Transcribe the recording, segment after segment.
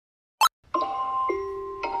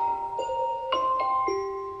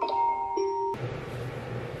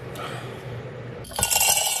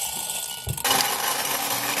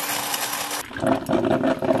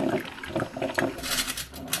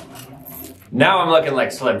Now I'm looking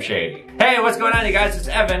like Slim Shady. Hey, what's going on, you guys? It's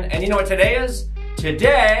Evan, and you know what today is?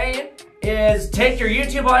 Today is Take Your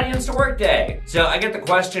YouTube Audience to Work Day. So I get the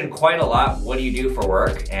question quite a lot, what do you do for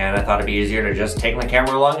work? And I thought it'd be easier to just take my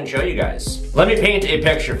camera along and show you guys. Let me paint a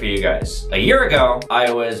picture for you guys. A year ago,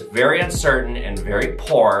 I was very uncertain and very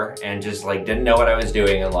poor and just like didn't know what I was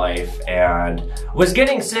doing in life and was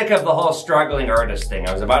getting sick of the whole struggling artist thing.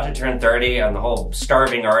 I was about to turn 30 and the whole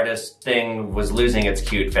starving artist thing was losing its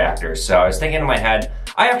cute factor. So I was thinking in my head,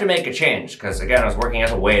 I have to make a change because again, I was working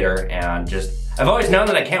as a waiter and I've always known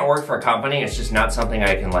that I can't work for a company. It's just not something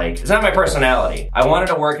I can it's not my personality. I wanted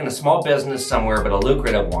to work in a small business somewhere, but a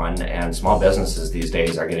lucrative one, and small businesses these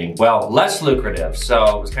days are getting, well, less lucrative.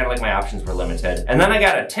 So it was kind of like my options were limited. And then I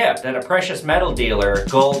got a tip that a precious metal dealer,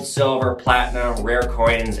 gold, silver, platinum, rare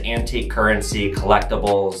coins, antique currency,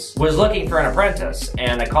 collectibles, was looking for an apprentice.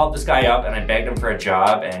 And I called this guy up and I begged him for a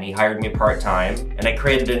job and he hired me part-time. And I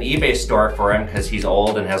created an eBay store for him because he's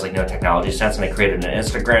old and has like no technology sense. And I created an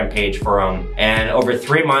Instagram page for him. And over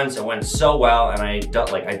 3 months, it went so well, and I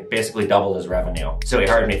basically doubled his revenue. So he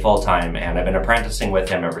hired me full-time, and I've been apprenticing with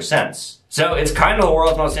him ever since. So it's kind of the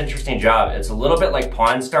world's most interesting job. It's a little bit like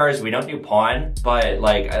Pawn Stars. We don't do pawn, but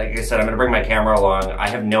like I said, I'm gonna bring my camera along. I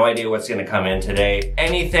have no idea what's gonna come in today.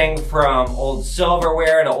 Anything from old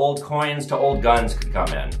silverware to old coins to old guns could come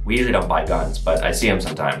in. We usually don't buy guns, but I see them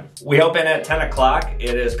sometime. We open at 10 o'clock.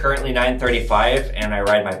 It is currently 9:35, and I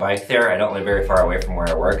ride my bike there. I don't live very far away from where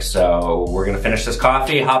I work, so we're gonna finish this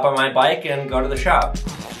coffee, hop on my bike, and go to the shop.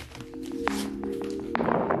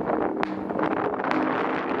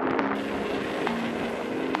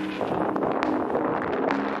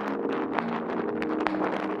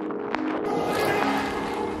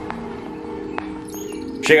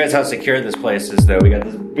 Show you guys how secure this place is though. We got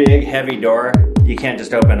this big heavy door you can't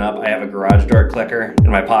just open up. I have a garage door clicker in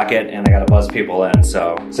my pocket and I gotta buzz people in.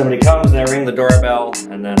 So somebody comes and they ring the doorbell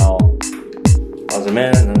and then I'll buzz them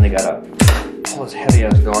in and then they gotta pull this heavy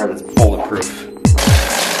ass door that's bulletproof.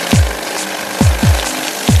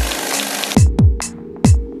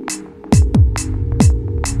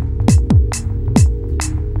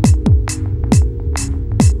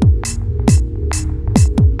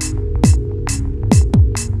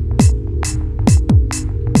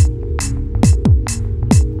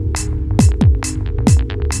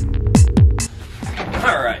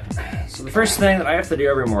 The first thing that I have to do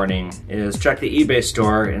every morning is check the eBay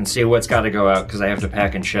store and see what's got to go out because I have to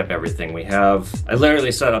pack and ship everything. I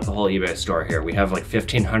literally set up the whole eBay store here. We have like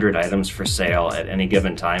 1,500 items for sale at any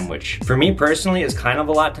given time, which for me personally is kind of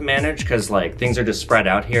a lot to manage because like things are just spread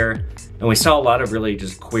out here. And we sell a lot of really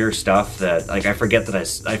just queer stuff that like I forget that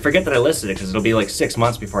I listed it because it'll be like 6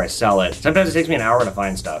 months before I sell it. Sometimes it takes me an hour to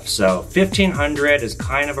find stuff. So 1,500 is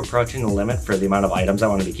kind of approaching the limit for the amount of items I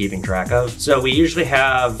want to be keeping track of. So we usually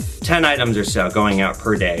have 10 items or so going out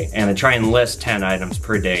per day, and I try and list 10 items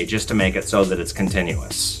per day just to make it so that it's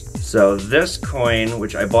continuous. So this coin,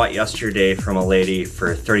 which I bought yesterday from a lady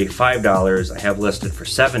for $35, I have listed for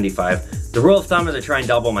 $75. The rule of thumb is I try and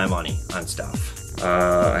double my money on stuff.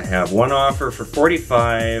 I have one offer for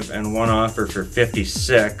 $45 and one offer for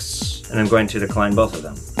 $56, and I'm going to decline both of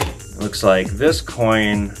them. It looks like this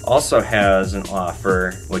coin also has an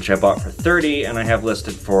offer, which I bought for $30 and I have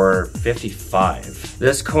listed for $55.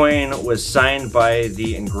 This coin was signed by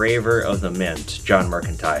the engraver of the mint, John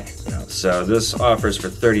Mercantile. So this offers for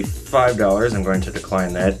 $35, I'm going to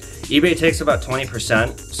decline that. eBay takes about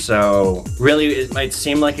 20%, so really it might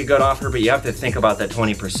seem like a good offer, but you have to think about that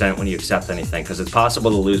 20% when you accept anything, because it's possible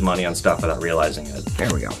to lose money on stuff without realizing it.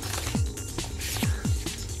 There we go.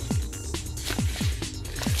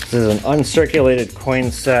 This is an uncirculated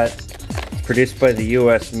coin set produced by the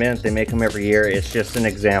US Mint. They make them every year. It's just an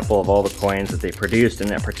example of all the coins that they produced in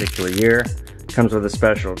that particular year. It comes with a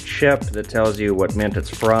special chip that tells you what mint it's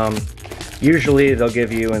from. Usually they'll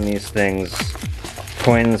give you in these things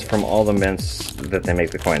coins from all the mints that they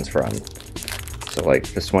make the coins from. So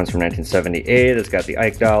like this one's from 1978, it's got the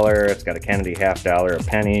Ike dollar, it's got a Kennedy half dollar, a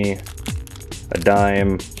penny, a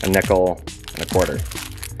dime, a nickel, and a quarter.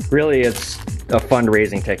 Really it's a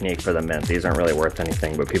fundraising technique for the mint. These aren't really worth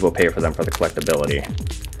anything, but people pay for them for the collectability.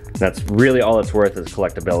 That's really all it's worth is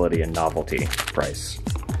collectability and novelty price.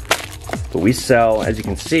 But we sell, as you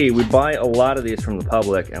can see, we buy a lot of these from the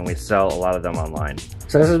public and we sell a lot of them online.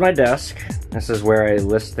 So this is my desk. This is where I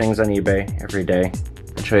list things on eBay every day.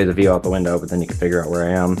 I'll show you the view out the window, but then you can figure out where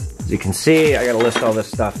I am. As you can see, I gotta list all this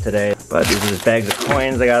stuff today, but these are just bags of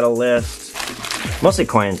coins I gotta list. Mostly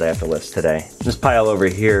coins I have to list today. This pile over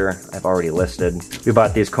here, I've already listed. We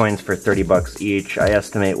bought these coins for 30 bucks each. I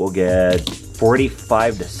estimate we'll get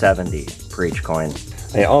 45 to 70 per each coin.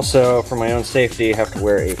 I also, for my own safety, have to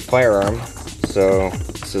wear a firearm So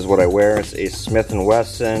this is what I wear. It's a Smith &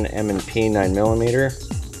 Wesson M&P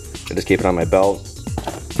 9mm. I just keep it on my belt.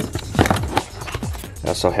 I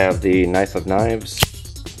also have the knife of knives.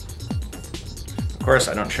 Of course,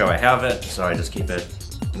 I don't show I have it, so I just keep it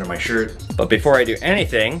under my shirt. But before I do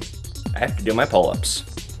anything, I have to do my pull-ups.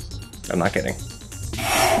 I'm not kidding.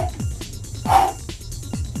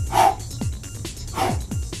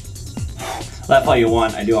 Laugh all you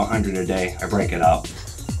want, I do 100 a day. I break it up.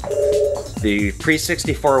 The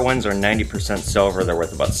pre-64 ones are 90% silver. They're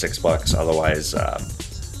worth about $6. Otherwise,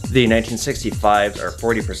 the 1965s are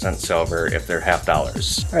 40% silver if they're $half. All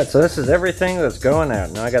right, so this is everything that's going out.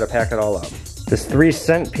 Now I gotta pack it all up. This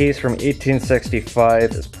 3-cent piece from 1865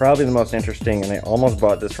 is probably the most interesting, and I almost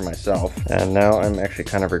bought this for myself. And now I'm actually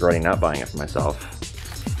kind of regretting not buying it for myself.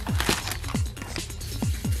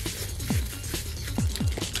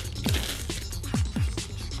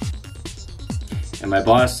 And my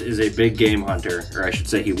boss is a big game hunter, or I should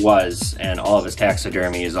say he was, and all of his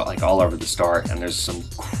taxidermy is like all over the store, and there's some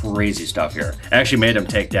crazy stuff here. I actually made him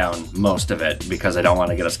take down most of it because I don't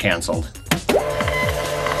want to get us canceled.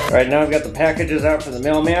 All right, now I've got the packages out for the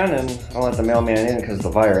mailman, and I'll let the mailman in because of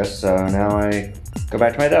the virus, so now I go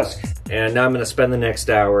back to my desk. And now I'm gonna spend the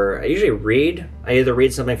next hour, I usually read. I either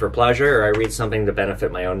read something for pleasure or I read something to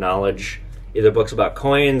benefit my own knowledge. Either books about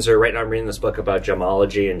coins, or right now I'm reading this book about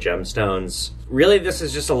gemology and gemstones. Really, this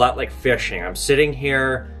is just a lot like fishing. I'm sitting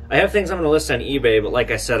here, I have things I'm gonna list on eBay, but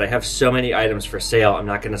like I said, I have so many items for sale, I'm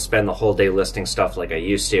not gonna spend the whole day listing stuff like I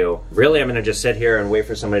used to. Really, I'm gonna just sit here and wait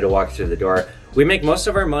for somebody to walk through the door. We make most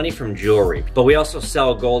of our money from jewelry, but we also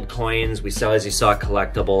sell gold coins, we sell, as you saw,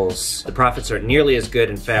 collectibles. The profits aren't nearly as good.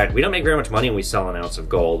 In fact, we don't make very much money when we sell an ounce of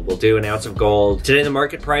gold. We'll do an ounce of gold. Today the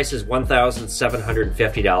market price is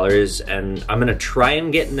 $1,750, and I'm gonna try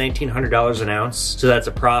and get $1,900 an ounce, so that's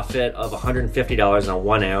a profit of $150 on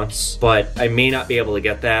 1 ounce, but I may not be able to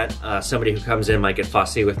get that. Somebody who comes in might get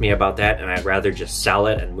fussy with me about that, and I'd rather just sell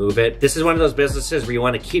it and move it. This is one of those businesses where you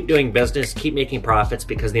wanna keep doing business, keep making profits,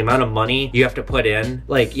 because the amount of money you have to put in.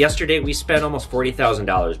 Like yesterday, we spent almost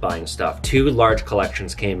 $40,000 buying stuff. 2 large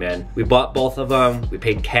collections came in. We bought both of them. We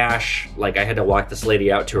paid cash. Like I had to walk this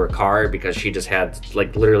lady out to her car because she just had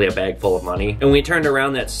like literally a bag full of money. And we turned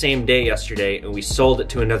around that same day yesterday and we sold it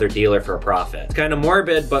to another dealer for a profit. It's kind of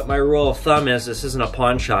morbid, but my rule of thumb is this isn't a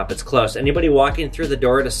pawn shop, it's close. Anybody walking through the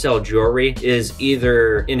door to sell jewelry is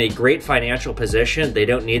either in a great financial position, they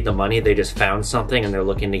don't need the money, they just found something and they're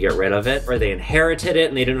looking to get rid of it, or they inherited it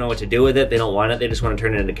and they don't know what to do with it, they don't want it, they just want to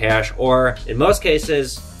turn it into cash, or in most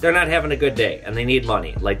cases, they're not having a good day and they need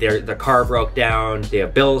money. Like their car broke down, they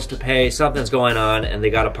have bills to pay, something's going on, and they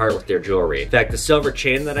got to part with their jewelry. In fact, the silver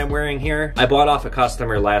chain that I'm wearing here, I bought off a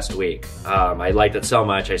customer last week. I liked it so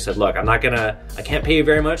much, I said, look, I can't pay you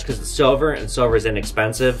very much because it's silver and silver is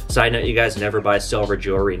inexpensive. Side note, you guys never buy silver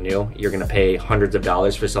jewelry new. You're gonna pay hundreds of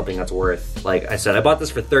dollars for something that's worth, like I said, I bought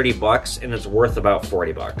this for 30 bucks and it's worth about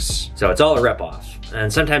 40 bucks. So it's all a ripoff.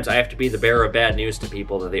 And sometimes I have to be the bearer of bad news to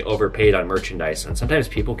people that they overpaid on merchandise, and sometimes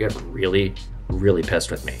people get really pissed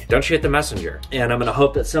with me. Don't shoot the messenger. And I'm gonna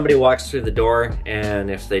hope that somebody walks through the door, and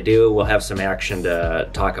if they do, we'll have some action to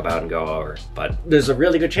talk about and go over. But there's a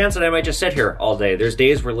really good chance that I might just sit here all day. There's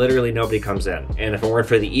days where literally nobody comes in. And if it weren't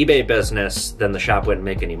for the eBay business, then the shop wouldn't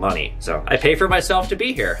make any money. So I pay for myself to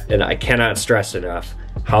be here. And I cannot stress enough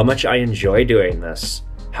how much I enjoy doing this,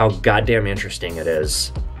 how goddamn interesting it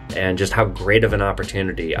is, and just how great of an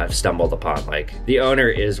opportunity I've stumbled upon. Like, the owner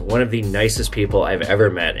is one of the nicest people I've ever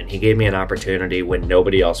met, and he gave me an opportunity when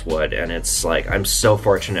nobody else would, and it's like, I'm so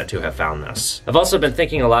fortunate to have found this. I've also been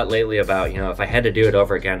thinking a lot lately about, you know, if I had to do it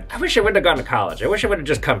over again, I wish I wouldn't have gone to college. I wish I would have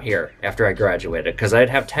just come here after I graduated, because I'd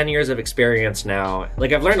have 10 years of experience now.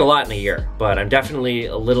 Like, I've learned a lot in a year, but I'm definitely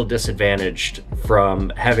a little disadvantaged from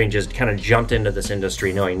having just kind of jumped into this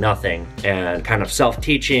industry knowing nothing, and kind of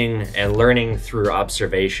self-teaching and learning through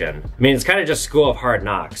observation. I mean, it's kind of just school of hard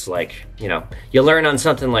knocks. Like, you know, you learn on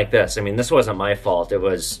something like this. I mean, this wasn't my fault. It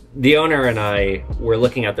was the owner and I were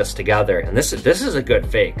looking at this together, and this is a good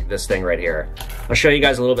fake, this thing right here. I'll show you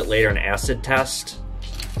guys a little bit later an acid test.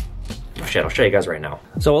 Oh shit, I'll show you guys right now.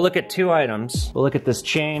 So we'll look at 2 items. We'll look at this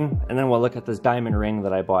chain, and then we'll look at this diamond ring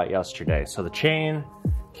that I bought yesterday. So the chain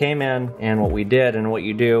came in, and what we did, and what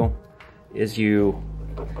you do, is you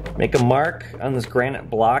make a mark on this granite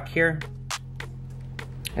block here.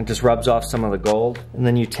 It just rubs off some of the gold. And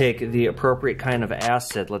then you take the appropriate kind of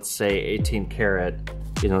acid, let's say 18 karat,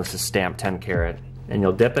 you know, this is stamped 10 karat, and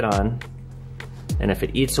you'll dip it on. And if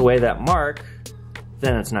it eats away that mark,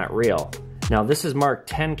 then it's not real. Now this is marked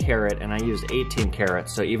 10 karat and I used 18 karat,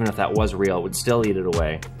 so even if that was real, it would still eat it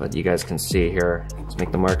away. But you guys can see here, let's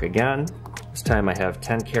make the mark again. This time I have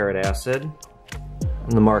 10 karat acid.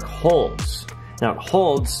 and the mark holds. Now it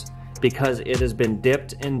holds because it has been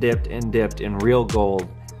dipped and dipped and dipped in real gold,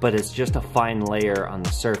 but it's just a fine layer on the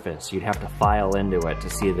surface. You'd have to file into it to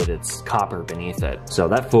see that it's copper beneath it. So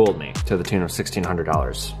that fooled me to the tune of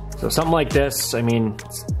 $1,600. So something like this, I mean,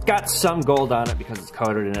 it's got some gold on it because it's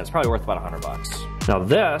coated in it. It's probably worth about 100 bucks. Now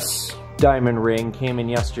this diamond ring came in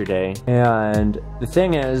yesterday, and the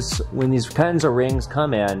thing is, when these kinds of rings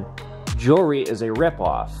come in, jewelry is a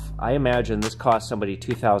ripoff. I imagine this cost somebody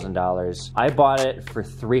 $2,000. I bought it for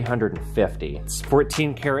 $350. It's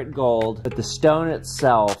 14 karat gold, but the stone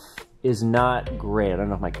itself is not great. I don't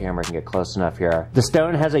know if my camera can get close enough here. The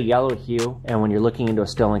stone has a yellow hue, and when you're looking into a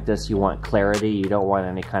stone like this, you want clarity. You don't want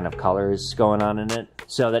any kind of colors going on in it.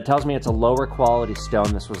 So that tells me it's a lower quality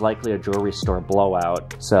stone. This was likely a jewelry store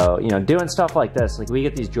blowout. So, you know, doing stuff like this, like we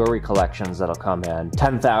get these jewelry collections that'll come in,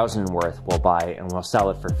 10,000 worth we'll buy and we'll sell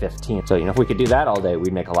it for 15. So, you know, if we could do that all day,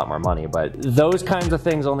 we'd make a lot more money. But those kinds of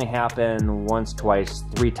things only happen once, twice,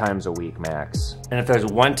 3 times a week max. And if there's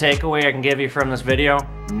one takeaway I can give you from this video,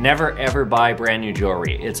 never ever buy brand new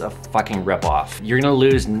jewelry. It's a fucking ripoff. You're gonna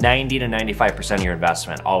lose 90 to 95% of your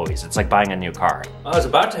investment, always. It's like buying a new car. I was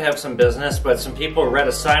about to have some business, but some people read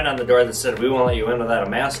a sign on the door that said, "We won't let you in without a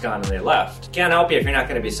mask on," and they left. Can't help you if you're not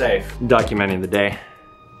gonna be safe. Documenting the day.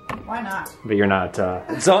 Why not? But you're not,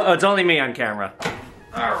 it's only me on camera.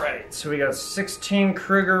 All right, so we got 16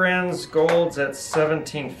 Krugerrands, golds at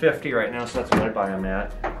 $17.50 right now, so that's what I buy them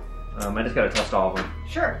at. I just gotta test all of them.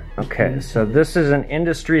 Sure. Okay, so this is an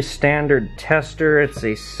industry standard tester. It's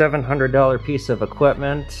a $700 piece of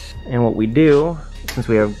equipment. And what we do, since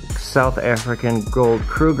we have South African gold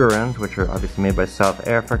Krugerrands, which are obviously made by South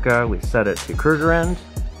Africa, we set it to Krugerrand.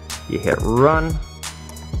 You hit run.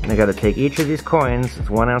 And I gotta take each of these coins, it's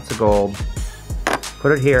 1 ounce of gold,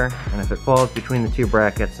 put it here, and if it falls between the 2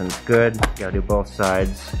 brackets, then it's good. You gotta do both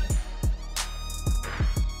sides.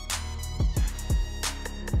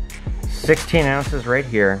 16 ounces right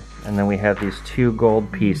here, and then we have these 2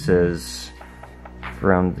 gold pieces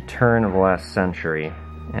from the turn of the last century.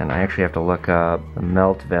 And I actually have to look up the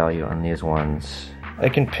melt value on these ones. I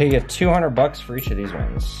can pay you 200 bucks for each of these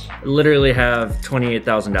ones. I literally have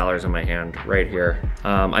 $28,000 in my hand right here.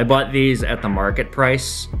 I bought these at the market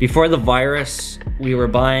price. Before the virus, we were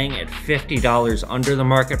buying at $50 under the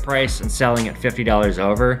market price and selling at $50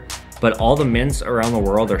 over. But all the mints around the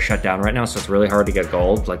world are shut down right now, so it's really hard to get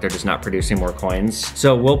gold. Like, they're just not producing more coins.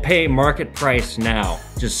 So we'll pay market price now,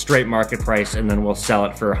 just straight market price, and then we'll sell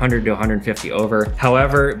it for 100 to 150 over.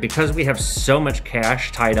 However, because we have so much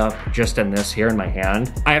cash tied up just in this here in my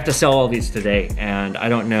hand, I have to sell all these today, and I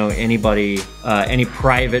don't know anybody, any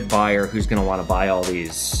private buyer who's gonna wanna buy all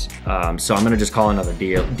these. So I'm gonna just call another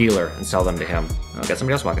dealer and sell them to him. I'll get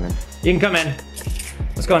somebody else walking in. You can come in.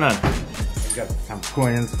 What's going on? Got some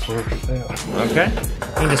coins for sale. Okay.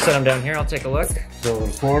 You can just set them down here. I'll take a look. So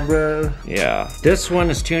for Yeah. This one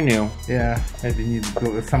is too new. yeah, maybe you need to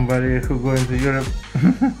go with somebody who going to Europe.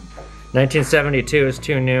 1972 is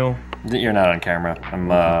too new. You're not on camera. I'm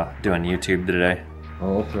doing YouTube today.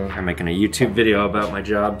 Oh, okay. I'm making a YouTube video about my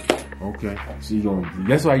job. Okay. So you going?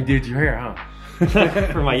 That's why you did your hair, huh?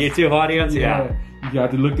 For my YouTube audience, yeah. You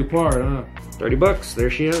got to look the part, huh? 30 bucks. There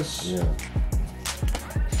she is. Yeah.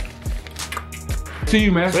 See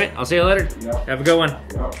you, man. Sweet. I'll see you later. Yep. Have a good one.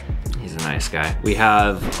 Yep. He's a nice guy. We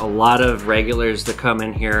have a lot of regulars that come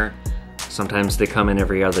in here. Sometimes they come in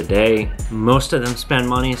every other day. Most of them spend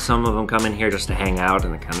money. Some of them come in here just to hang out,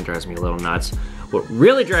 and it kind of drives me a little nuts. What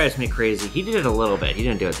really drives me crazy, he did it a little bit. He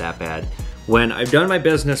didn't do it that bad. When I've done my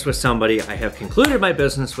business with somebody, I have concluded my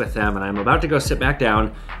business with them, and I'm about to go sit back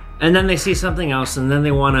down, and then they see something else, and then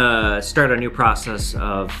they want to start a new process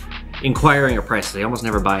of inquiring a price. They almost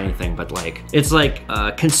never buy anything, but like, it's like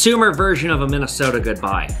a consumer version of a Minnesota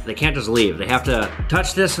goodbye. They can't just leave. They have to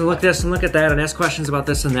touch this and look at that and ask questions about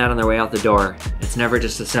this and that on their way out the door. It's never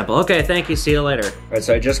just as simple. Okay, thank you, see you later. All right,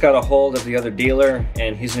 so I just got a hold of the other dealer,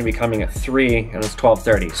 and he's gonna be coming at 3, and it's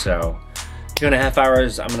 12:30, so 2.5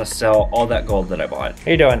 hours, I'm gonna sell all that gold that I bought.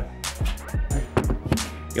 How you doing?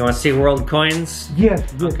 You want to see world coins?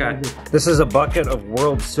 Yes. Okay. This is a bucket of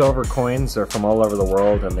world silver coins. They're from all over the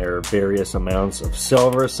world, and they're various amounts of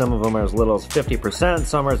silver. Some of them are as little as 50%,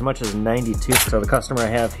 some are as much as 92%. So the customer I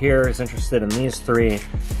have here is interested in these 3.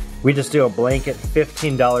 We just do a blanket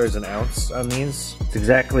 $15 an ounce on these. It's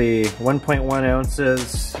exactly 1.1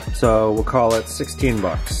 ounces, so we'll call it 16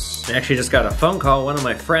 bucks. I actually just got a phone call. One of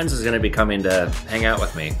my friends is gonna be coming to hang out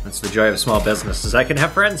with me. That's the joy of small business, is I can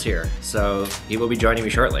have friends here. So he will be joining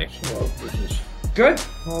me shortly. Well, business. Good,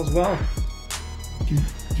 all's well. Do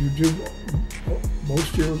you do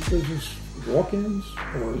most of your business walk-ins,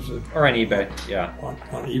 or is it Or on eBay, yeah. on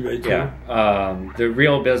eBay too? Yeah. The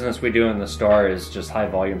real business we do in the store is just high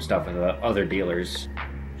volume stuff with other dealers.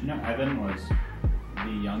 Do you know Evan was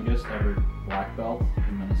the youngest ever black belt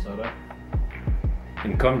in Minnesota?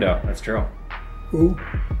 In Kumdo, that's true. Who?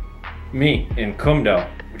 Me, in Kumdo,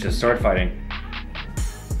 which is sword fighting.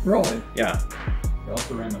 Really? Yeah. He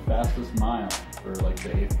also ran the fastest mile for like the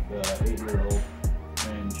 8-year-old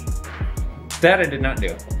range. That I did not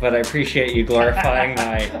do, but I appreciate you glorifying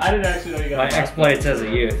my I didn't actually know you got my a black exploits belt as a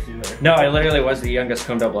youth. either. No, I literally was the youngest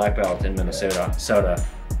Kumdo black belt in Minnesota,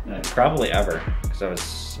 Nice. probably ever, because I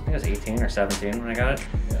think I was 18 or 17 when I got it.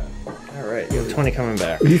 Yeah. All right, 20 coming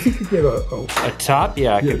back. Do you think you get a A top?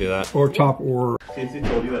 Yeah, I could do that. or top or? Casey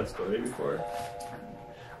told you that story before.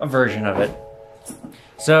 A version of it.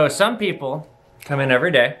 So some people come in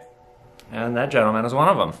every day, and that gentleman is one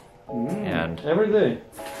of them. And Every day.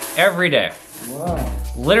 every day, Wow.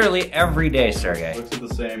 literally every day, Sergey. Looks at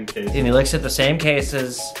the same case. And he looks at the same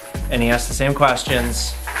cases, and he asks the same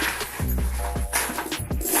questions.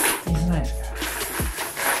 He's a nice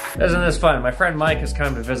guy. Isn't this fun? My friend Mike has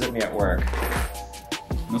come to visit me at work.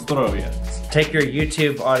 Nostrovia. Take your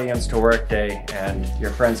YouTube audience to work day, and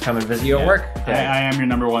your friends come and visit you at work I day. am your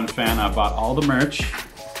 #1 fan. I bought all the merch.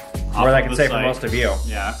 More than I can the say for site. most of you.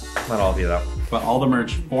 Yeah. Not all of you, though. Bought all the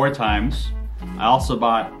merch 4 times. I also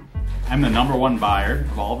bought, I'm the #1 buyer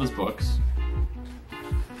of all of his books.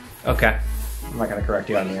 Okay. I'm not gonna correct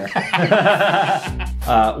you on the air.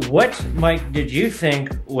 What, Mike, did you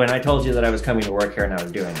think when I told you that I was coming to work here and I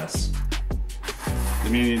was doing this? I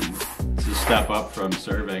mean, it's a step up from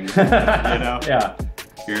serving, you know? Yeah,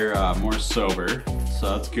 You're more sober,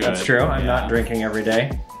 so that's good. that's true. I'm Yeah. not drinking every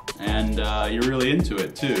day. And you're really into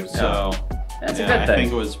it too, so That's a yeah, good I thing.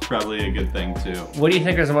 think it was probably a good thing too. What do you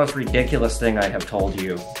think is the most ridiculous thing I have told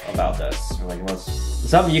you about this? Or like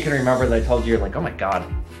something you can remember that I told you, you're like, oh my God.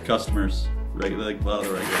 Customers, like a lot of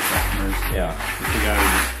the regular customers. Yeah. Like the guy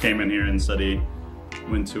who just came in here and said he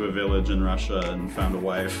went to a village in Russia and found a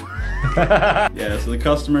wife. Yeah, so the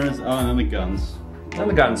customers, oh, and then the guns. And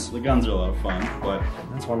the guns. The guns are a lot of fun, but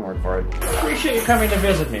That's one word for it. Appreciate you coming to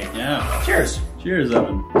visit me. yeah. Cheers. Cheers,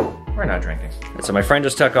 Evan. We're not drinking. And so my friend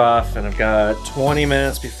just took off, and I've got 20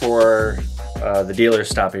 minutes before the dealer's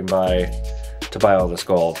stopping by to buy all this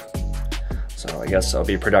gold. So I guess I'll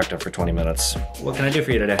be productive for 20 minutes. What can I do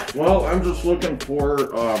for you today? Well, I'm just looking for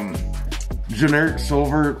generic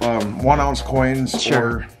silver 1 ounce coins. Sure.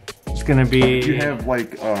 Or It's gonna be do you have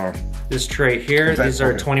like this tray here. Exactly. These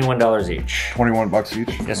are $21 each. 21 bucks each?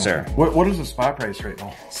 Yes, sir. What is the spot price right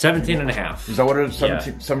now? 17 and a half. Is that what it is? Yeah.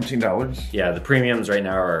 $17? Yeah, the premiums right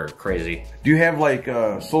now are crazy. Do you have like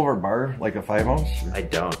a silver bar, like a 5 ounce? I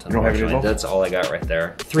don't. You don't have any of unfortunately. those? That's all I got right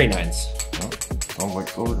there. 3 nines. Sounds like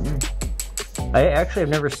silver to me. I actually have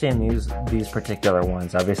never seen these particular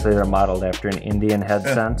ones. Obviously, they're modeled after an Indian head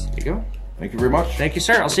scent. There you go. Thank you very much. Thank you,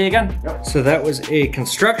 sir. I'll see you again. Yep. So that was a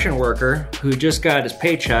construction worker who just got his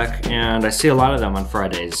paycheck, and I see a lot of them on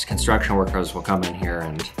Fridays. Construction workers will come in here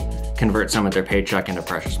and convert some of their paycheck into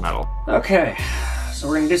precious metal. Okay, so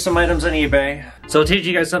we're gonna do some items on eBay. So I'll teach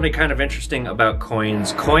you guys something kind of interesting about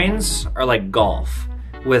coins. Coins are like golf.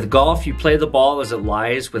 With golf, you play the ball as it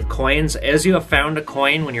lies. With coins, as you have found a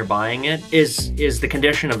coin when you're buying it, is the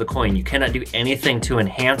condition of the coin. You cannot do anything to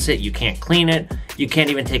enhance it. You can't clean it. You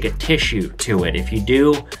can't even take a tissue to it. If you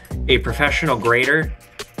do, a professional grader,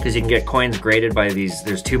 because you can get coins graded by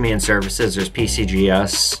there's 2 main services. There's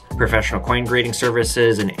PCGS, Professional Coin Grading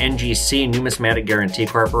Services, and NGC, Numismatic Guarantee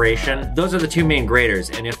Corporation. Those are the 2 main graders,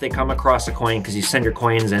 and if they come across a coin, because you send your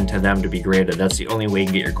coins into them to be graded, that's the only way you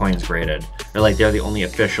can get your coins graded. They're the only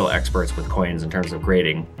official experts with coins in terms of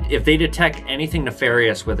grading. If they detect anything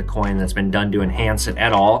nefarious with a coin that's been done to enhance it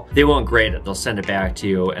at all, they won't grade it. They'll send it back to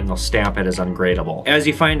you, and they'll stamp it as ungradable. As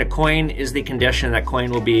you find a coin is the condition, that coin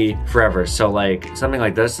will be forever. So like something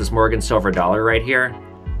like this Morgan silver dollar right here,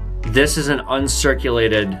 this is an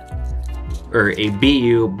uncirculated, or a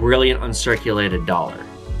BU, brilliant uncirculated dollar.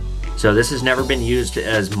 So this has never been used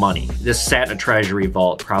as money. This sat in a treasury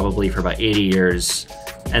vault probably for about 80 years,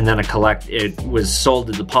 and then it was sold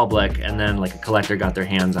to the public, and then like a collector got their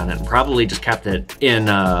hands on it and probably just kept it in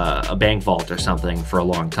a bank vault or something for a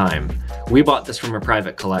long time. We bought this from a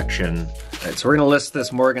private collection. All right, so we're gonna list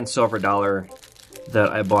this Morgan silver dollar that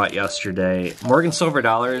I bought yesterday. Morgan silver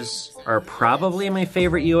dollars are probably my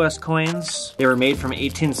favorite US coins. They were made from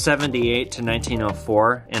 1878 to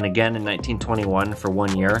 1904, and again in 1921 for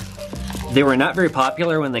 1 year. They were not very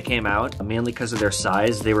popular when they came out, mainly because of their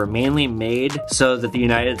size. They were mainly made so that the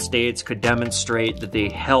United States could demonstrate that they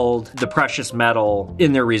held the precious metal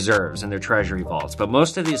in their reserves, in their treasury vaults. But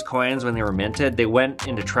most of these coins, when they were minted, they went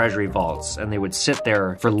into treasury vaults and they would sit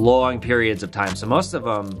there for long periods of time. So most of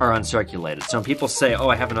them are uncirculated. So when people say, oh,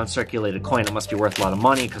 I have an uncirculated coin, it must be worth a lot of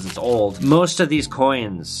money because it's old. Most of these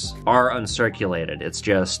coins are uncirculated. It's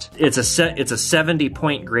just, it's a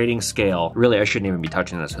 70-point grading scale. Really, I shouldn't even be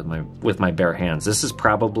touching this with my bare hands. This is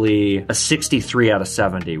probably a 63 out of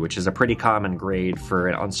 70, which is a pretty common grade for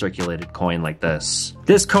an uncirculated coin like this.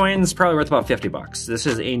 This coin's probably worth about 50 bucks. This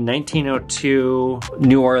is a 1902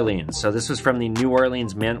 New Orleans. So this was from the New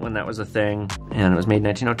Orleans Mint when that was a thing, and it was made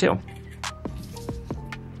in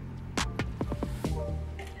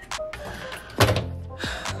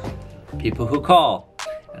 1902. People who call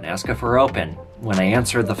and ask if we're open when I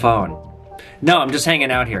answer the phone. No, I'm just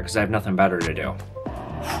hanging out here because I have nothing better to do.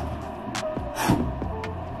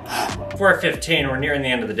 4:15, we're nearing the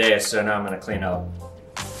end of the day, so now I'm gonna clean up.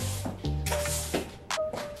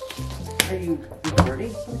 Are you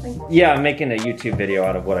recording something? Yeah, I'm making a YouTube video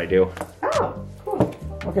out of what I do. Oh, cool.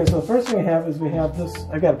 Okay, so the first thing we have is we have this.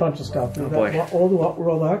 I got a bunch of stuff. We've boy. got old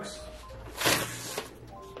Rolex.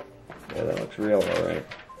 Yeah, that looks real, all right.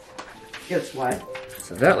 It's what?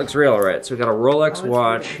 So that looks real, all right. So we got a Rolex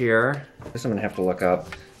watch here. This I'm gonna have to look up.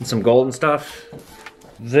 And some golden stuff.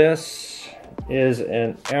 This is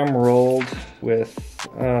an emerald with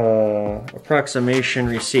approximation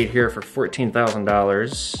receipt here for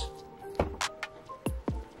 $14,000.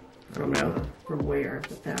 Oh man. From where?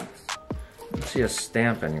 But that's... I don't see a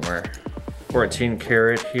stamp anywhere. 14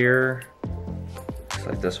 karat here. Looks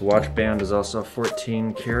like this watch band is also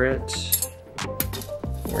 14 karat.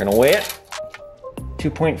 We're gonna weigh it.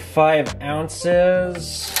 2.5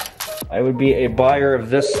 ounces. I would be a buyer of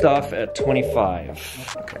this stuff at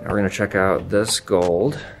 25. Okay, now we're gonna check out this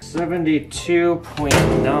gold.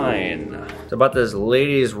 72.9. So I bought this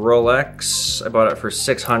ladies Rolex. I bought it for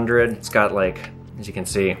 $600. It's got, like, as you can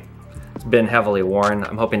see, it's been heavily worn.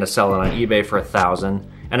 I'm hoping to sell it on eBay for $1,000.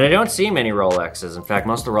 And I don't see many Rolexes. In fact,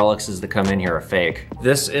 most of the Rolexes that come in here are fake.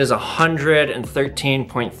 This is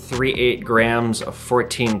 113.38 grams of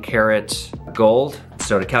 14 karat gold.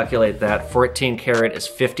 So to calculate that, 14 karat is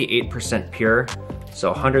 58% pure.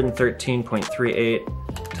 So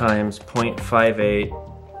 113.38 times 0.58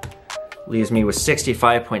 leaves me with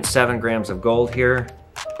 65.7 grams of gold here,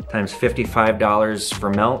 times $55 for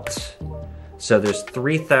melt. So there's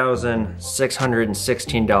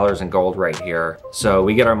 $3,616 in gold right here. So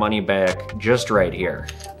we get our money back just right here.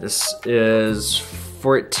 This is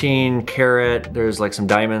 14 karat. There's like some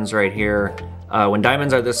diamonds right here. When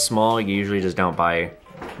diamonds are this small, you usually just don't buy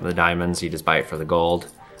the diamonds, you just buy it for the gold.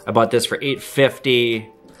 I bought this for $850.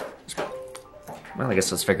 Well, I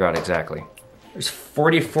guess let's figure out exactly. There's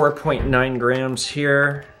 44.9 grams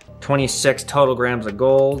here, 26 total grams of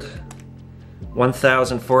gold.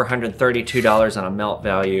 $1,432 on a melt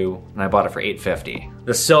value, and I bought it for $850.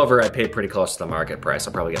 The silver I paid pretty close to the market price.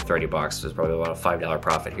 I'll probably get 30 bucks. There's probably about a $5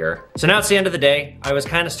 profit here. So now it's the end of the day. I was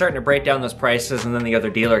kind of starting to break down those prices, and then the other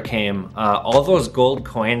dealer came. All those gold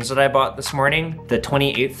coins that I bought this morning, the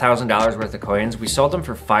 $28,000 worth of coins, we sold them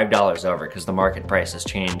for $5 over because the market price has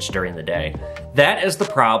changed during the day. That is the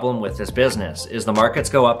problem with this business, is the markets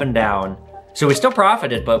go up and down. So we still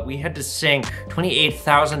profited, but we had to sink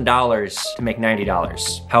 $28,000 to make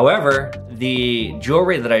 $90. However, the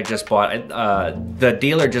jewelry that I just bought, the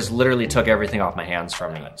dealer just literally took everything off my hands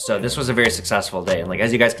from me. So this was a very successful day. And like,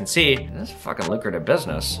 as you guys can see, this is a fucking lucrative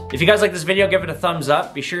business. If you guys like this video, give it a thumbs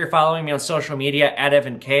up. Be sure you're following me on social media at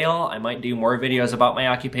Evan Kail. I might do more videos about my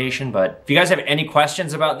occupation, but if you guys have any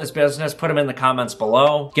questions about this business, put them in the comments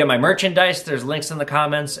below. Get my merchandise, there's links in the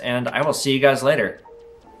comments, and I will see you guys later.